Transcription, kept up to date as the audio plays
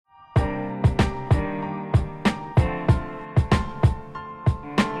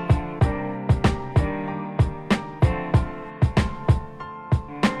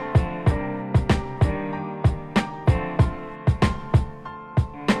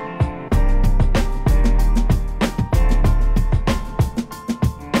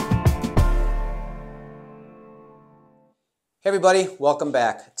Hey everybody, welcome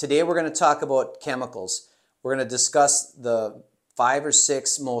back. Today we're going to talk about chemicals. We're going to discuss the 5 or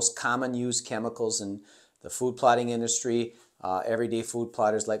 6 most common used chemicals in the food plotting industry. Everyday food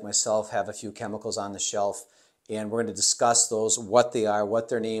plotters like myself have a few chemicals on the shelf, and we're going to discuss those, what they are, what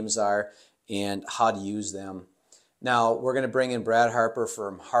their names are, and how to use them. Now we're going to bring in Brad Harper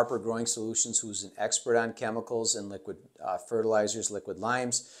from Harper Growing Solutions, who's an expert on chemicals and liquid fertilizers, liquid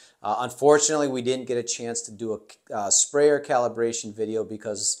limes. Unfortunately, we didn't get a chance to do a sprayer calibration video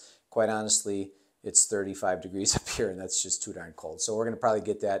because, quite honestly, it's 35 degrees up here and that's just too darn cold. So we're going to probably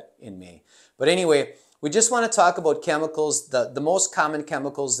get that in May. But anyway, we just want to talk about chemicals, the most common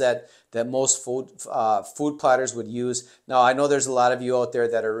chemicals that most food plotters would use. Now, I know there's a lot of you out there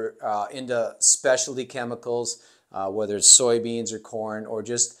that are into specialty chemicals, whether it's soybeans or corn or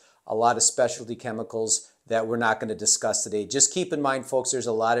just a lot of specialty chemicals that we're not going to discuss today. Just keep in mind, folks, there's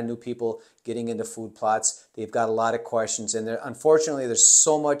a lot of new people getting into food plots. They've got a lot of questions, and unfortunately, there's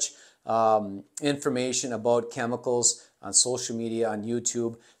so much information about chemicals on social media, on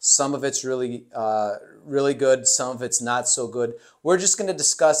YouTube. Some of it's really good. Some of it's not so good. We're just going to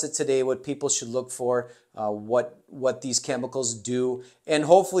discuss it today, what people should look for, what these chemicals do, and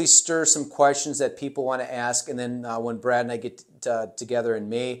hopefully stir some questions that people want to ask. And then when Brad and I get together in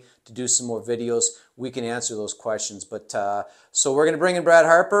May to do some more videos, we can answer those questions. But so we're going to bring in Brad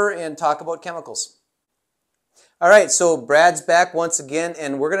Harper and talk about chemicals. All right, so Brad's back once again,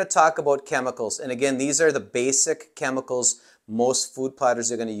 and we're going to talk about chemicals. And again, these are the basic chemicals most food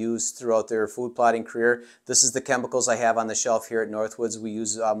plotters are going to use throughout their food plotting career. This is the chemicals I have on the shelf here at Northwoods. We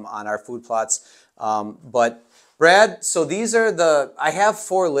use on our food plots. But Brad, so these are I have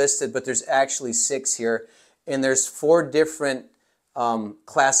 4 listed, but there's actually 6 here. And there's 4 different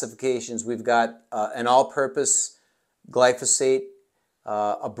classifications. We've got an all-purpose glyphosate,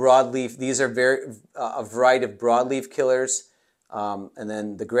 a broadleaf. These are a variety of broadleaf killers, and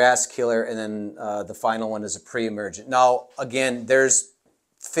then the grass killer, and then the final one is a pre-emergent. Now, again, there's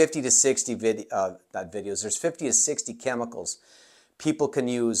 50 to 60 There's 50 to 60 chemicals people can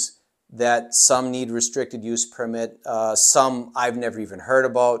use that some need restricted use permit. Some I've never even heard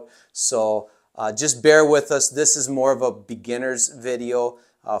about. So just bear with us. This is more of a beginner's video.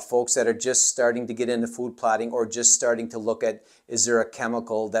 Folks that are just starting to get into food plotting or just starting to look at, is there a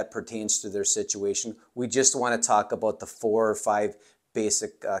chemical that pertains to their situation? We just want to talk about the 4 or 5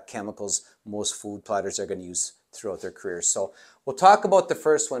 basic chemicals most food plotters are going to use throughout their careers. So we'll talk about the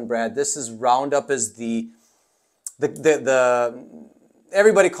first one, Brad. This is Roundup. Is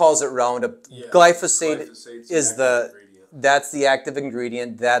everybody calls it Roundup. Yeah, glyphosate is that's the active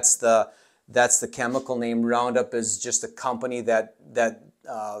ingredient. That's the chemical name. Roundup is just a company that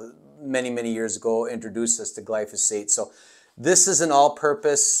many years ago introduced us to glyphosate. So this is an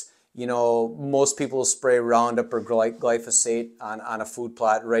all-purpose, most people spray Roundup or glyphosate on a food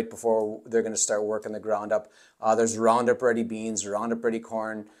plot right before they're going to start working the ground up. There's Roundup Ready beans, Roundup Ready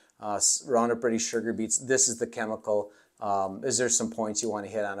corn, Roundup Ready sugar beets. This is the chemical. Is there some points you want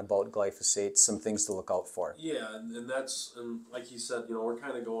to hit on about glyphosate, some things to look out for? Yeah, and that's, and like he said, we're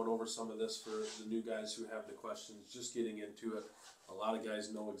kind of going over some of this for the new guys who have the questions, just getting into it. A lot of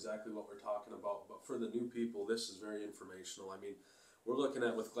guys know exactly what we're talking about, but for the new people, this is very informational. I mean, we're looking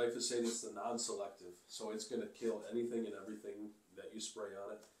at with glyphosate, it's the non-selective, so it's going to kill anything and everything that you spray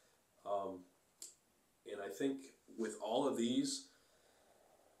on it. And I think with all of these,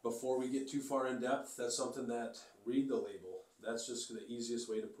 before we get too far in depth, that's something that read the label. That's just the easiest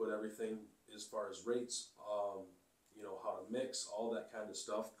way to put everything as far as rates, how to mix, all that kind of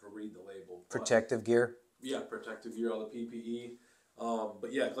stuff, to read the label. Protective gear? Yeah, protective gear, all the PPE.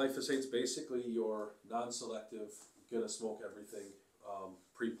 But yeah, glyphosate's basically your non-selective, gonna smoke everything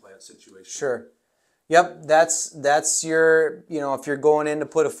pre-plant situation. Sure. Yep, that's your, if you're going in to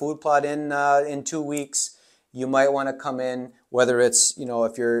put a food plot in 2 weeks, you might want to come in, whether it's,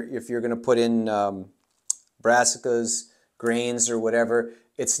 if you're going to put in brassicas, grains or whatever,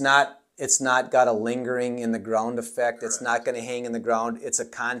 it's not got a lingering in the ground effect. Correct. It's not going to hang in the ground. It's a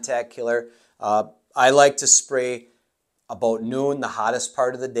contact killer. I like to spray about noon, the hottest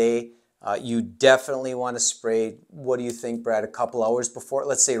part of the day. You definitely want to spray, what do you think, Brad, a couple hours before?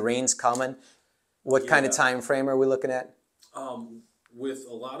 Let's say rain's coming. What kind of time frame are we looking at? With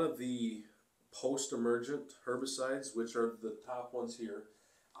a lot of the post-emergent herbicides, which are the top ones here,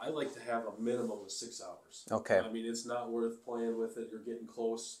 I like to have a minimum of 6 hours. Okay. I mean, it's not worth playing with it. You're getting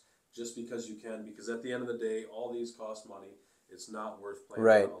close just because you can, because at the end of the day, all these cost money. It's not worth playing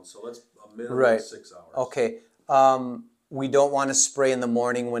around. So let's a minimum of 6 hours. Okay. We don't want to spray in the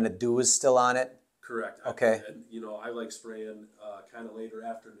morning when the dew is still on it. Correct. Okay. I like spraying kind of later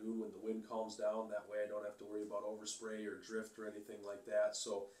afternoon when the wind calms down. That way I don't have to worry about overspray or drift or anything like that.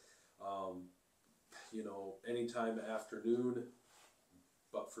 So, you know, anytime afternoon,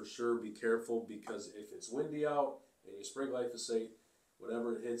 but for sure be careful, because if it's windy out and you spray glyphosate,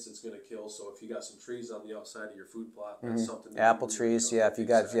 whatever it hits, it's going to kill. So if you got some trees on the outside of your food plot, that's something. Apple trees, yeah. If you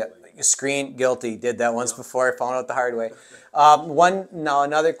got exactly. screen, guilty. Did that once before. I found out the hard way. Now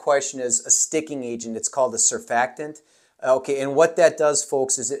another question is a sticking agent. It's called a surfactant. Okay, and what that does,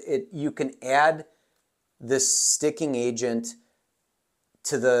 folks, is you can add this sticking agent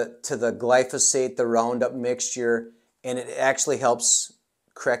to the glyphosate, the Roundup mixture, and it actually helps.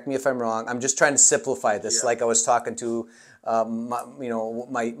 Correct me if I'm wrong. I'm just trying to simplify this, like I was talking to, my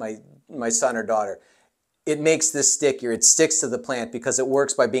son or daughter. It makes this stickier. It sticks to the plant because it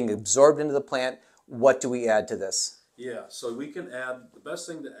works by being absorbed into the plant. What do we add to this? Yeah, so we can add, the best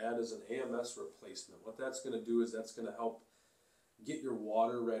thing to add is an AMS replacement. What that's going to do is that's going to help get your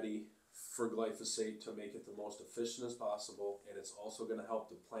water ready for glyphosate to make it the most efficient as possible, and it's also going to help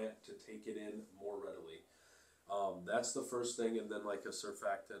the plant to take it in more readily. That's the first thing, and then like a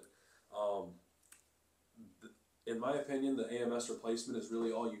surfactant. In my opinion, the AMS replacement is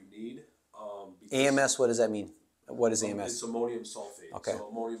really all you need. AMS, what does that mean? What is AMS? It's ammonium sulfate. Okay. So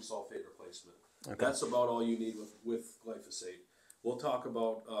ammonium sulfate replacement. Okay. That's about all you need with glyphosate. We'll talk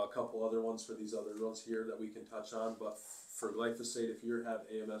about a couple other ones for these other ones here that we can touch on, but for glyphosate, if you have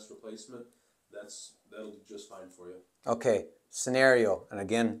AMS replacement, that'll do just fine for you. Okay, scenario, and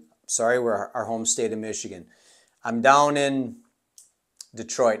again, sorry, we're our home state of Michigan. I'm down in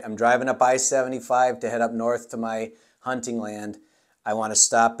Detroit. I'm driving up I-75 to head up north to my hunting land. I want to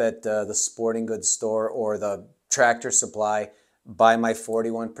stop at the sporting goods store or the Tractor Supply, buy my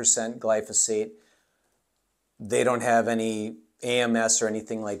 41% glyphosate. They don't have any AMS or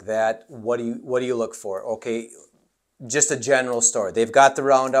anything like that. What do you look for? Okay, just a general store. They've got the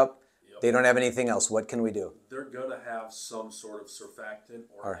Roundup. Yep. They don't have anything else. What can we do? They're going to have some sort of surfactant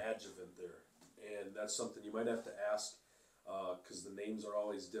or adjuvant there. And that's something you might have to ask, because the names are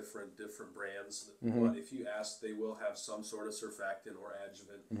always different brands. Mm-hmm. But if you ask, they will have some sort of surfactant or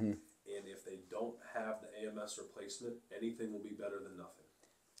adjuvant. Mm-hmm. And if they don't have the AMS replacement, anything will be better than nothing.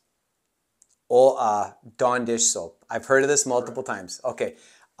 Dawn dish soap. I've heard of this multiple times. Okay,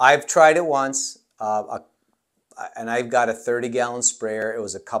 I've tried it once, and I've got a 30-gallon sprayer. It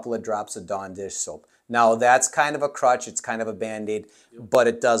was a couple of drops of Dawn dish soap. Now, that's kind of a crutch. It's kind of a Band-Aid, but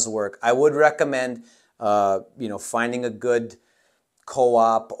it does work. I would recommend, finding a good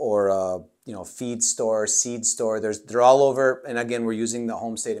co-op or feed store, seed store. They're all over, and again, we're using the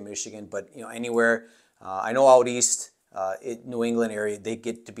home state of Michigan, but anywhere. I know out east, New England area, they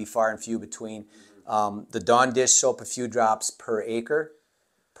get to be far and few between. The Dawn dish soap, a few drops per acre,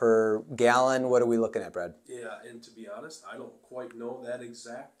 per gallon. What are we looking at, Brad? Yeah, and to be honest, I don't quite know that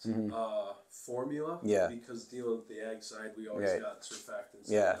exact formula. Yeah. Because dealing with the ag side, we always got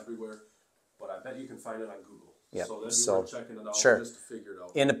surfactants everywhere. But I bet you can find it on Google. Yeah. So that'd be worth checking it out just to figure it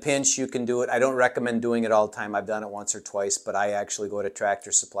out. In a pinch, you can do it. I don't recommend doing it all the time. I've done it once or twice, but I actually go to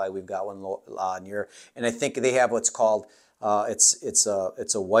Tractor Supply. We've got one near, and I think they have what's called it's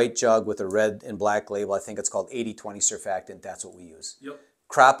a white jug with a red and black label. I think it's called 80/20 surfactant. That's what we use. Yep.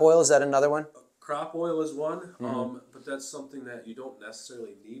 Crop oil, is that another one? Crop oil is one, but that's something that you don't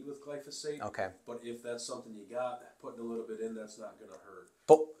necessarily need with glyphosate. Okay. But if that's something you got, putting a little bit in, that's not going to hurt.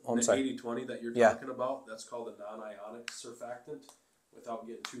 I'm sorry. 80/20 that you're talking about, that's called a non-ionic surfactant, without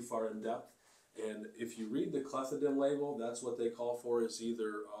getting too far in depth. And if you read the clethodim label, that's what they call for, is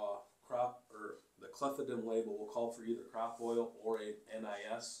either the clethodim label will call for either crop oil or a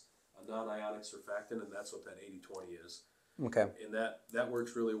NIS, a non-ionic surfactant, and that's what that 80/20 is. Okay. And that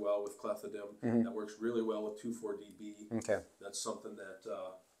works really well with clethodim. Mm-hmm. That works really well with 2,4-DB. Okay. That's something that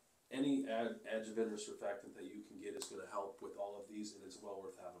any adjuvant or surfactant that you can get is going to help with all of these, and it's well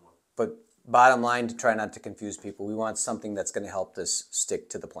worth having one. But bottom line, to try not to confuse people, we want something that's going to help this stick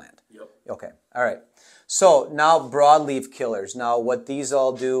to the plant. Yep. Okay. All right. So now broadleaf killers. Now what these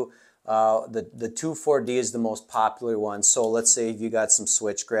all do, the 2,4-D is the most popular one. So let's say if you got some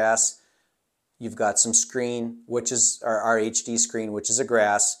switchgrass, you've got some screen, which is our HD screen, which is a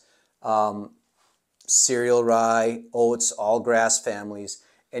grass, cereal rye, oats, all grass families,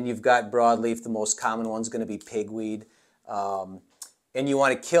 and you've got broadleaf. The most common one's going to be pigweed, and you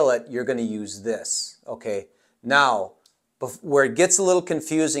want to kill it, you're going to use this. Okay. Now, where it gets a little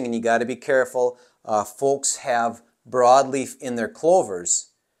confusing, and you got to be careful, folks have broadleaf in their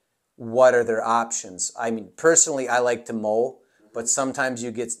clovers. What are their options? I mean, personally, I like to mow. But sometimes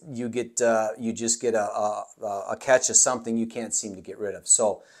you just get a catch of something you can't seem to get rid of.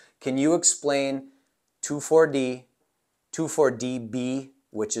 So can you explain 2,4-D 2,4-DB,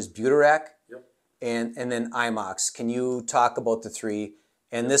 which is Butarac, Yep. and then IMOX. Can you talk about the three?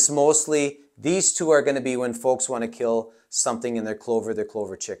 And this mostly, these two are going to be when folks want to kill something in their clover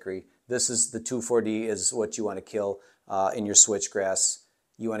chicory. This is the 2,4-D is what you want to kill in your switchgrass.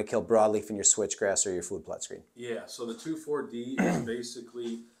 You want to kill broadleaf in your switchgrass or your food plot screen. Yeah, so the 2,4-D is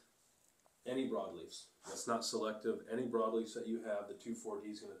basically any broadleaves. That's not selective. Any broadleaves that you have, the 2,4-D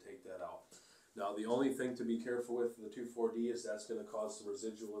is going to take that out. Now, the only thing to be careful with the 2,4-D is that's going to cause some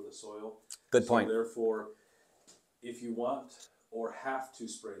residual in the soil. Good point. So therefore, if you want or have to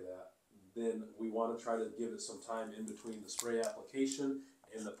spray that, then we want to try to give it some time in between the spray application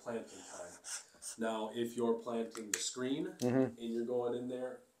and the planting time. Now, if you're planting the screen and you're going in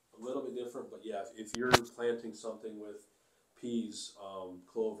there, a little bit different, but yeah, if you're planting something with peas,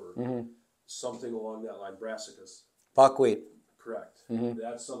 clover, something along that line, brassicas. Buckwheat. Correct.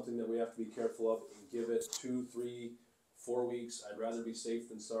 That's something that we have to be careful of and give it 2, 3, 4 weeks. I'd rather be safe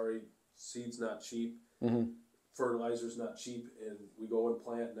than sorry. Seed's not cheap. Fertilizer's not cheap, and we go and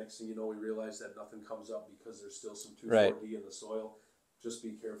plant. Next thing you know, we realize that nothing comes up because there's still some 2,4-D in the soil. Just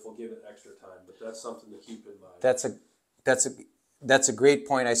be careful. Give it extra time, but that's something to keep in mind. That's a great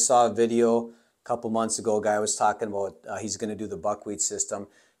point. I saw a video a couple months ago. A guy was talking about he's going to do the buckwheat system.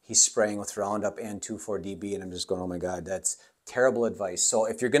 He's spraying with Roundup and 2,4-DB, and I'm just going, oh my God, that's terrible advice. So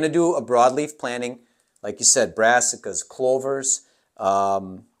if you're going to do a broadleaf planting, like you said, brassicas, clovers,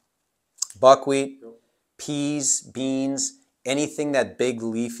 buckwheat, peas, beans, anything that big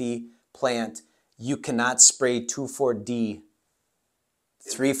leafy plant, you cannot spray 2,4-D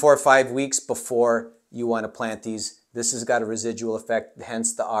 3, 4, 5 weeks before you want to plant these. This has got a residual effect,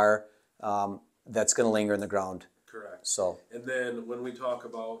 hence the R, that's going to linger in the ground. Correct. So. And then when we talk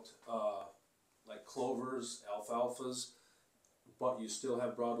about like clovers, alfalfas, but you still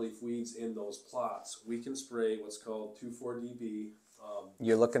have broadleaf weeds in those plots, we can spray what's called 2,4-DB.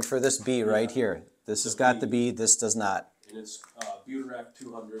 You're looking for this B right here. This has got the B, this does not. And it's Butarac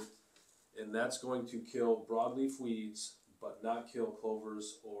 200, and that's going to kill broadleaf weeds, but not kill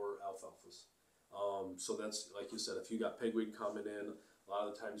clovers or alfalfas. So that's, like you said, if you got pigweed coming in, a lot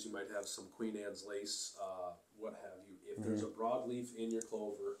of the times you might have some Queen Anne's lace, what have you. If there's a broadleaf in your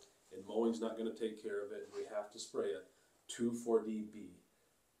clover and mowing's not going to take care of it, and we have to spray it, 2,4-DB.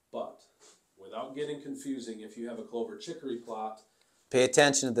 But without getting confusing, if you have a clover chicory plot, pay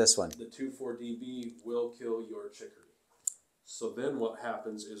attention to this one. the 2,4-DB will kill your chicory. So then what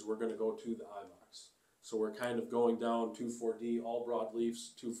happens is we're going to go to the IMOX. So we're kind of going down 2,4-D, all broadleafs,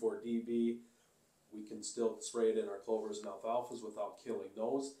 2,4-DB. We can still spray it in our clovers and alfalfas without killing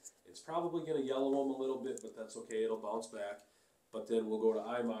those. It's probably going to yellow them a little bit, but that's okay. It'll bounce back. But then we'll go to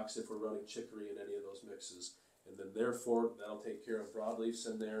IMOX if we're running chicory in any of those mixes. And then therefore, that'll take care of broadleafs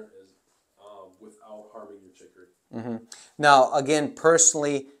in there without harming your chicory. Now, again,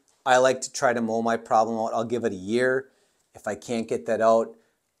 personally, I like to try to mow my problem out. I'll give it a year. If I can't get that out,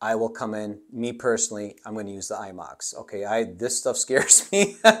 I will come in. Me personally, I'm going to use the IMOX. Okay, this stuff scares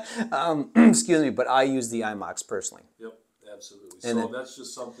me. Excuse me, but I use the IMOX personally. Yep, absolutely. And so then, that's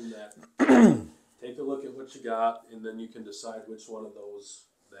just something that take a look at what you got, and then you can decide which one of those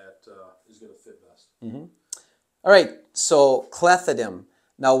that is going to fit best. All right, so clethodim.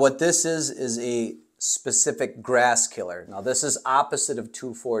 Now, what this is a specific grass killer. Now, this is opposite of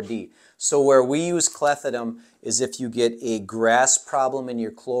 2,4-D. So where we use clethodim is if you get a grass problem in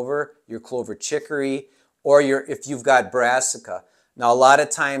your clover chicory, or if you've got brassica. Now, a lot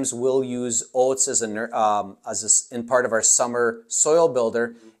of times we'll use oats as in part of our summer soil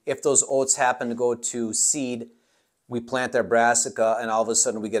builder. If those oats happen to go to seed, we plant our brassica, and all of a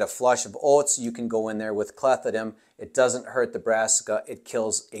sudden we get a flush of oats. You can go in there with clethodim. It doesn't hurt the brassica. It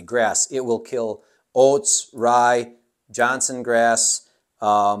kills a grass. It will kill oats, rye, Johnson grass,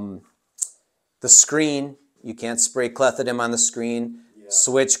 the screen. You can't spray clethodim on the screen.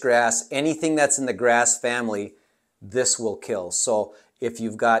 Switchgrass, anything that's in the grass family, this will kill. So if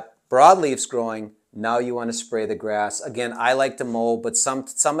you've got broadleaves growing, now you want to spray the grass. Again, I like to mow, but some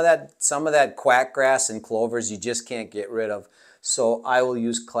of that quack grass and clovers you just can't get rid of. So I will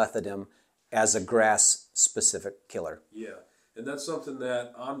use clethodim as a grass-specific killer. Yeah, and that's something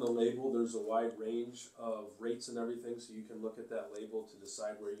that on the label there's a wide range of rates and everything, so you can look at that label to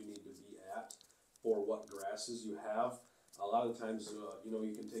decide where you need to be at or what grasses you have. A lot of times,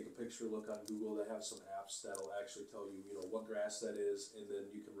 you can take a picture, look on Google. They have some apps that'll actually tell you, what grass that is, and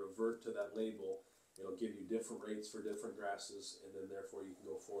then you can revert to that label. It'll give you different rates for different grasses, and then therefore you can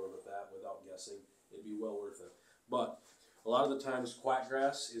go forward with that without guessing. It'd be well worth it. But a lot of the times,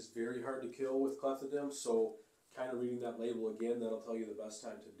 quackgrass is very hard to kill with clethodim, so kind of reading that label again, that'll tell you the best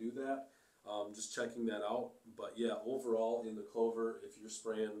time to do that. Just checking that out. But yeah, overall in the clover, if you're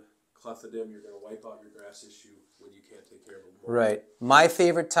spraying clethodim, you're going to wipe out your grass issue when you can't take care of it more. Right. My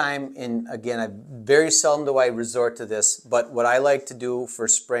favorite time, and again, very seldom do I resort to this, but what I like to do for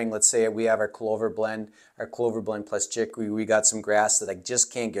spring, let's say we have our clover blend plus chicory, we got some grass that I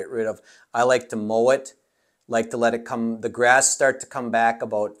just can't get rid of. I like to mow it, like to let it come, the grass start to come back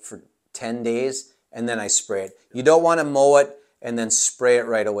about for 10 days, and then I spray it. You don't want to mow it and then spray it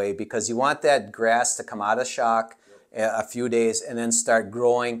right away, because you want that grass to come out of shock a few days and then start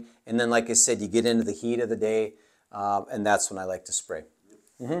growing. And then, like I said, you get into the heat of the day, and that's when I like to spray.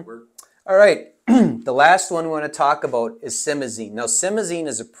 All right, the last one we want to talk about is simazine. Now, simazine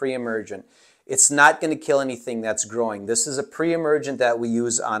is a pre-emergent. It's not going to kill anything that's growing. This is a pre-emergent that we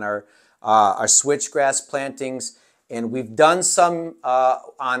use on our switchgrass plantings, and we've done some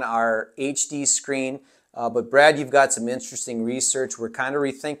on our HD screen. But Brad, you've got some interesting research. We're kind of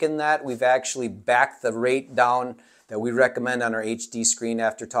rethinking that. We've actually backed the rate down that we recommend on our HD screen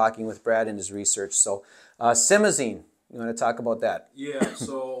after talking with Brad and his research. So simazine, you want to talk about that? Yeah,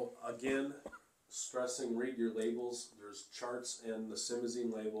 so again, stressing, read your labels. There's charts in the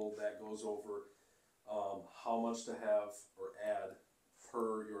simazine label that goes over how much to have or add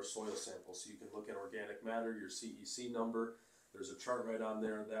per your soil sample. So you can look at organic matter, your CEC number. There's a chart right on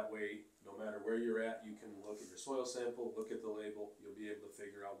there. That way, no matter where you're at, you can look at your soil sample, look at the label. You'll be able to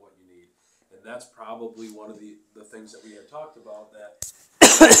figure out what you need. And that's probably one of the things that we had talked about, that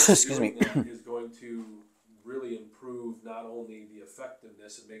Excuse me. that is going to really improve not only the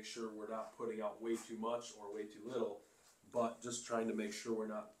effectiveness and make sure we're not putting out way too much or way too little, but just trying to make sure we're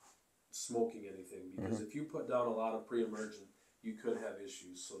not smoking anything. Because if you put down a lot of pre-emergent, you could have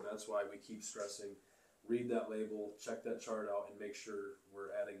issues. So that's why we keep stressing, read that label, check that chart out, and make sure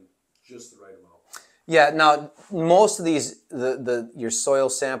we're adding just the right amount. Yeah, now most of these, your soil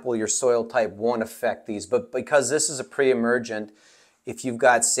sample, your soil type won't affect these, but because this is a pre-emergent, if you've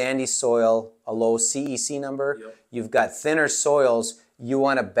got sandy soil, a low CEC number, you've got thinner soils, you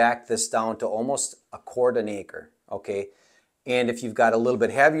want to back this down to almost a quart an acre, okay? And if you've got a little bit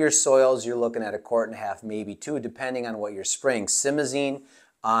heavier soils, you're looking at a quart and a half, maybe two, depending on what you're spraying. Simazine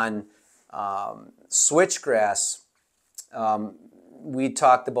on switchgrass, we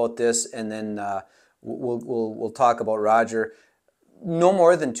talked about this, and then we'll talk about Roger. No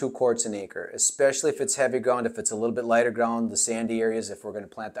more than 2 quarts an acre, especially if it's heavy ground. If it's a little bit lighter ground, the sandy areas, if we're going to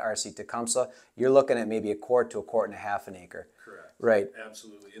plant the RC Tecumseh, you're looking at maybe a quart to a quart and a half an acre. Correct. Right.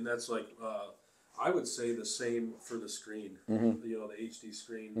 Absolutely. And that's like, I would say the same for the screen, you know, the HD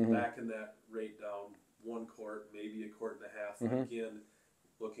screen, backing that rate down 1 quart, maybe a quart and a half. Again,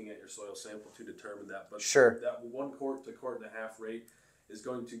 looking at your soil sample to determine that. But that 1 quart to quart and a half rate is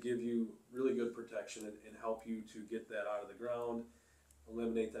going to give you really good protection and help you to get that out of the ground,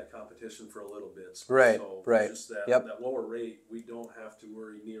 eliminate that competition for a little bit. So just that lower rate, we don't have to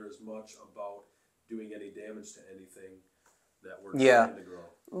worry near as much about doing any damage to anything that we're trying to grow.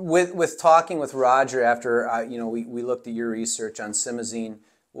 With talking with Roger after you know, we looked at your research on simazine,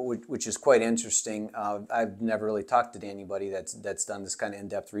 which is quite interesting. I've never really talked to anybody that's done this kind of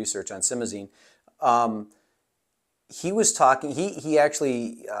in-depth research on simazine. He was talking. He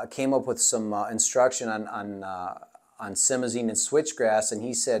actually came up with some instruction on simazine and switchgrass, and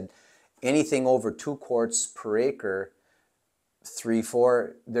he said anything over 2 quarts per acre,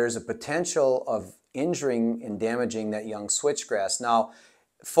 3-4, there's a potential of injuring and damaging that young switchgrass. Now,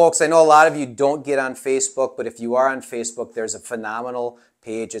 folks, I know a lot of you don't get on Facebook, but if you are on Facebook, there's a phenomenal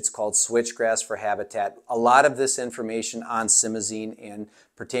page. It's called Switchgrass for Habitat. A lot of this information on simazine and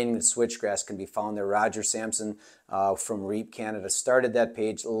pertaining to switchgrass can be found there. Roger Sampson from REAP Canada started that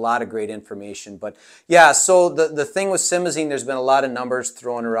page. A lot of great information. But yeah, so the thing with simazine, there's been a lot of numbers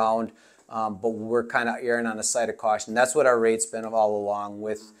thrown around, but we're kind of erring on the side of caution. That's what our rate's been all along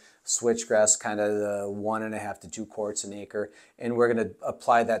with switchgrass, kind of the 1.5 to 2 quarts an acre, and we're going to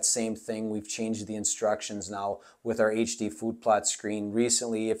apply that same thing. We've changed the instructions now with our HD food plot screen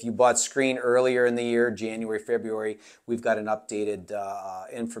recently. If you bought screen earlier in the year, January, February, we've got an updated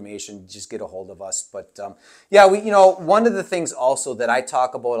information. Just get a hold of us. But yeah, one of the things also that I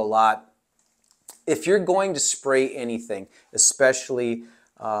talk about a lot, if you're going to spray anything, especially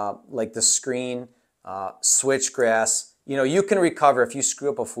like the screen, switchgrass, you know, you can recover. If you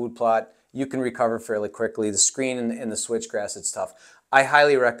screw up a food plot, you can recover fairly quickly. The screen and the switchgrass, it's tough. I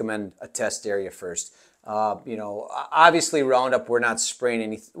highly recommend a test area first. You know, obviously Roundup, we're not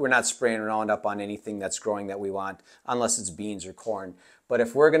spraying Roundup on anything that's growing that we want, unless it's beans or corn. But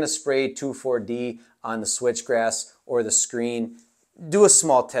if we're going to spray 2,4-D on the switchgrass or the screen, do a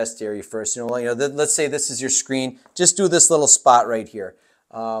small test area first. You know, let's say this is your screen. Just do this little spot right here.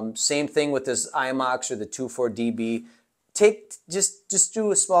 Same thing with this IMOX or the 2,4-DB. Just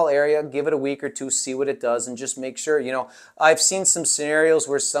do a small area, give it a week or two, see what it does, and just make sure. You know, I've seen some scenarios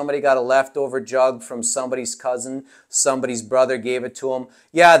where somebody got a leftover jug from somebody's cousin, somebody's brother gave it to them.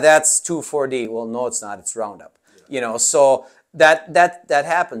 Yeah, that's 2,4-D. Well, no, it's not. It's Roundup. Yeah. You know, so that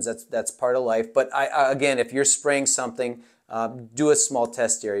happens. That's part of life. But again, if you're spraying something, do a small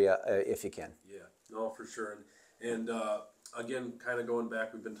test area if you can. Yeah, no, for sure. And again, kind of going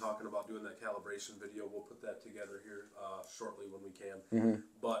back, we've been talking about doing that calibration video. We'll put that together here shortly when we can. Mm-hmm.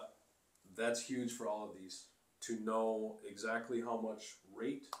 But that's huge for all of these, to know exactly how much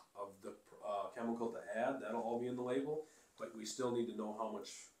rate of the chemical to add. That'll all be in the label. But we still need to know how much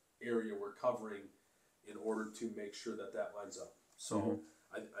area we're covering in order to make sure that that lines up. So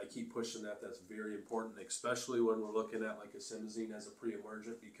mm-hmm. I keep pushing that. That's very important, especially when we're looking at like a simazine as a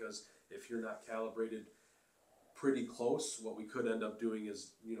pre-emergent, because if you're not calibrated pretty close, what we could end up doing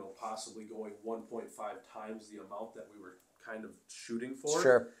is, you know, possibly going 1.5 times the amount that we were kind of shooting for.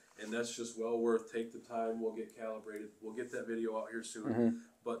 Sure. And that's just well worth. Take the time. We'll get calibrated. We'll get that video out here soon. Mm-hmm.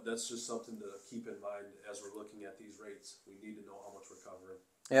 But that's just something to keep in mind as we're looking at these rates. We need to know how much we're covering.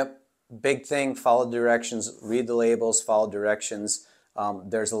 Yep. Big thing, follow directions, read the labels, follow directions.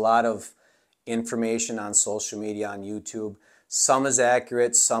 There's a lot of information on social media, on YouTube. Some is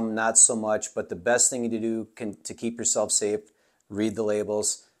accurate, some not so much, but the best thing to do to keep yourself safe, read the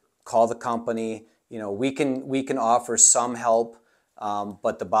labels, call the company. You know, we can offer some help,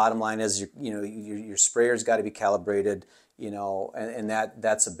 but the bottom line is, your sprayer's got to be calibrated. You know, and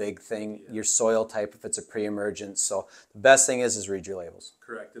that's a big thing. Yeah. Your soil type, if it's a pre-emergent. So the best thing is read your labels.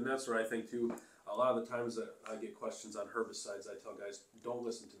 Correct, and that's where I think too. A lot of the times that I get questions on herbicides, I tell guys, don't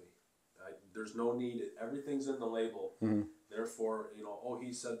listen to me. There's no need. Everything's in the label. Mm-hmm. Therefore, you know, oh,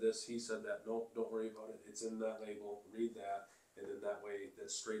 he said this, he said that. No, don't worry about it. It's in that label. Read that, and then that way,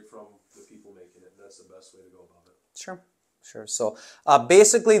 that's straight from the people making it. And that's the best way to go about it. Sure. Sure. So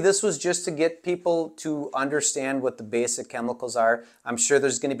basically, this was just to get people to understand what the basic chemicals are. I'm sure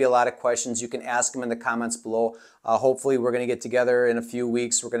there's going to be a lot of questions. You can ask them in the comments below. Hopefully, we're going to get together in a few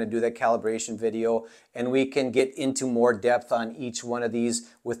weeks. We're going to do that calibration video, and we can get into more depth on each one of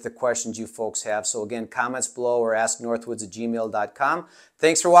these with the questions you folks have. So again, comments below or asknorthwoods@gmail.com.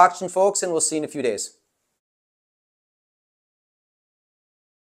 Thanks for watching, folks, and we'll see you in a few days.